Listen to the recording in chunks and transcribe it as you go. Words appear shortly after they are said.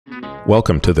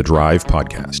Welcome to the Drive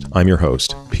Podcast. I'm your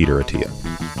host, Peter Attia.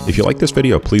 If you like this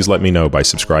video, please let me know by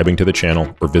subscribing to the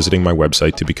channel or visiting my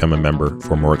website to become a member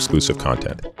for more exclusive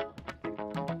content.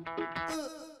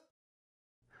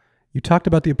 You talked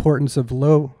about the importance of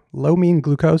low mean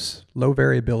glucose, low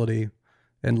variability,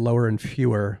 and lower and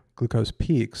fewer glucose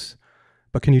peaks.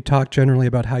 But can you talk generally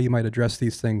about how you might address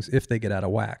these things if they get out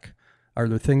of whack? Are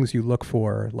there things you look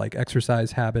for, like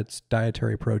exercise habits,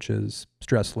 dietary approaches,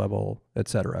 stress level,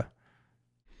 etc.?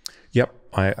 Yep.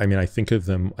 I think of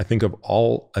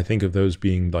those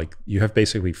being like, you have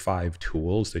basically 5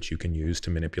 tools that you can use to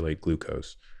manipulate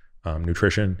glucose.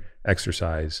 Nutrition,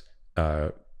 exercise,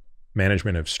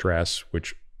 management of stress,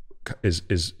 which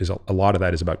is a lot of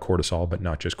that is about cortisol, but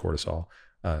not just cortisol,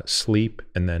 sleep,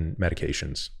 and then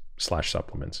medications /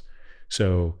 supplements.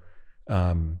 So,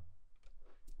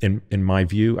 in my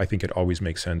view, I think it always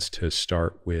makes sense to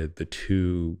start with the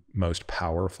 2 most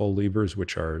powerful levers,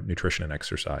 which are nutrition and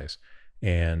exercise.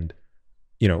 And,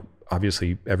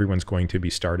 obviously everyone's going to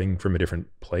be starting from a different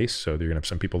place. So you're going to have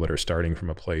some people that are starting from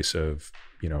a place of,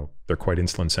 they're quite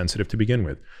insulin sensitive to begin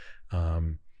with.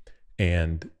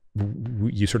 And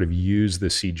you sort of use the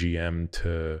CGM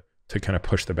to kind of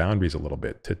push the boundaries a little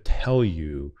bit, to tell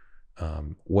you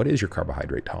what is your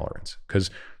carbohydrate tolerance. Because,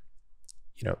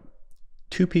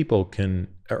 2 people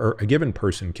or a given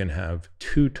person can have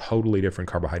 2 totally different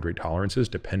carbohydrate tolerances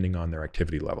depending on their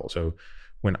activity level. So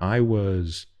when I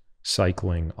was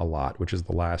cycling a lot, which is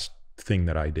the last thing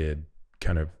that I did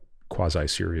kind of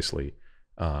quasi-seriously,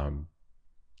 I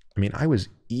was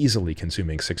easily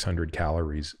consuming 600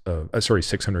 grams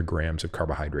of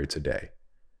carbohydrates a day.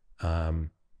 And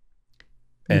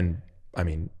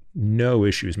no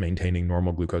issues maintaining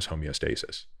normal glucose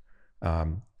homeostasis.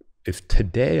 If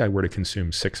today I were to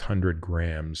consume 600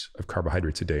 grams of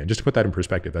carbohydrates a day, and just to put that in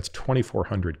perspective, that's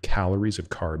 2,400 calories of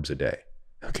carbs a day.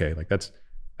 Okay, like that's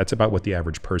about what the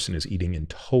average person is eating in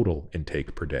total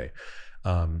intake per day.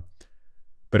 But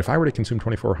if I were to consume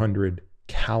 2,400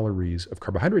 calories of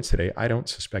carbohydrates today, I don't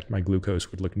suspect my glucose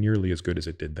would look nearly as good as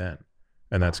it did then.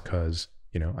 And that's because,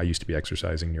 I used to be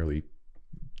exercising nearly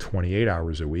 28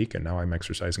 hours a week, and now I'm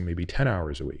exercising maybe 10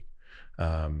 hours a week.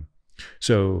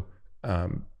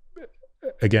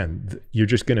 Again, you're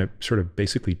just going to sort of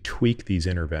basically tweak these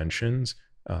interventions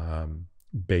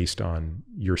based on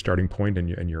your starting point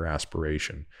and your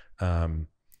aspiration. The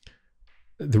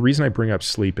reason I bring up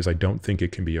sleep is I don't think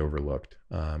it can be overlooked.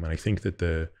 And I think that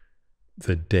the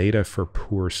data for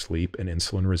poor sleep and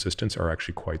insulin resistance are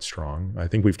actually quite strong. I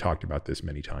think we've talked about this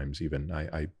many times even.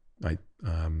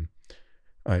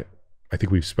 I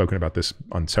think we've spoken about this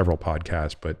on several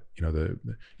podcasts, but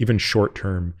even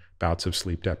short-term bouts of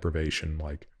sleep deprivation,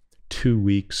 like 2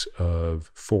 weeks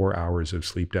of 4 hours of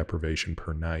sleep deprivation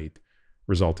per night,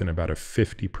 result in about a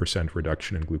 50%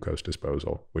 reduction in glucose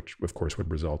disposal, which of course would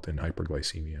result in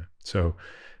hyperglycemia. So,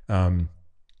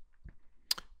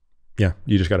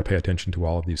 you just got to pay attention to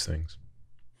all of these things.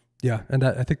 Yeah, and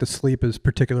I think the sleep is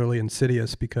particularly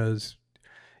insidious because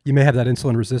you may have that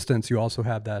insulin resistance. You also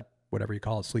have that, whatever you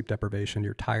call it, sleep deprivation.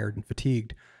 You're tired and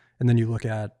fatigued. And then you look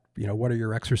at, what are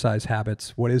your exercise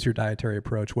habits? What is your dietary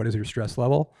approach? What is your stress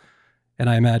level? And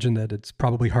I imagine that it's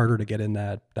probably harder to get in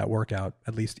that workout,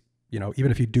 at least,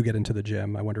 even if you do get into the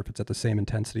gym. I wonder if it's at the same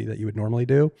intensity that you would normally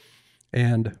do.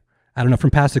 And I don't know,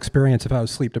 from past experience, if I was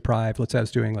sleep deprived, let's say I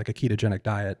was doing like a ketogenic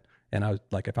diet, and I was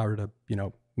like, if I were to,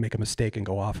 make a mistake and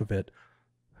go off of it,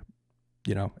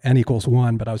 N equals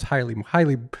 1, but I was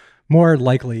highly more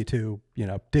likely to,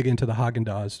 dig into the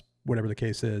Haagen-Dazs, whatever the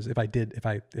case is, if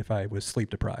I was sleep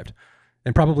deprived,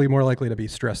 and probably more likely to be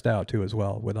stressed out too as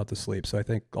well without the sleep. So I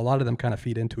think a lot of them kind of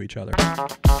feed into each other.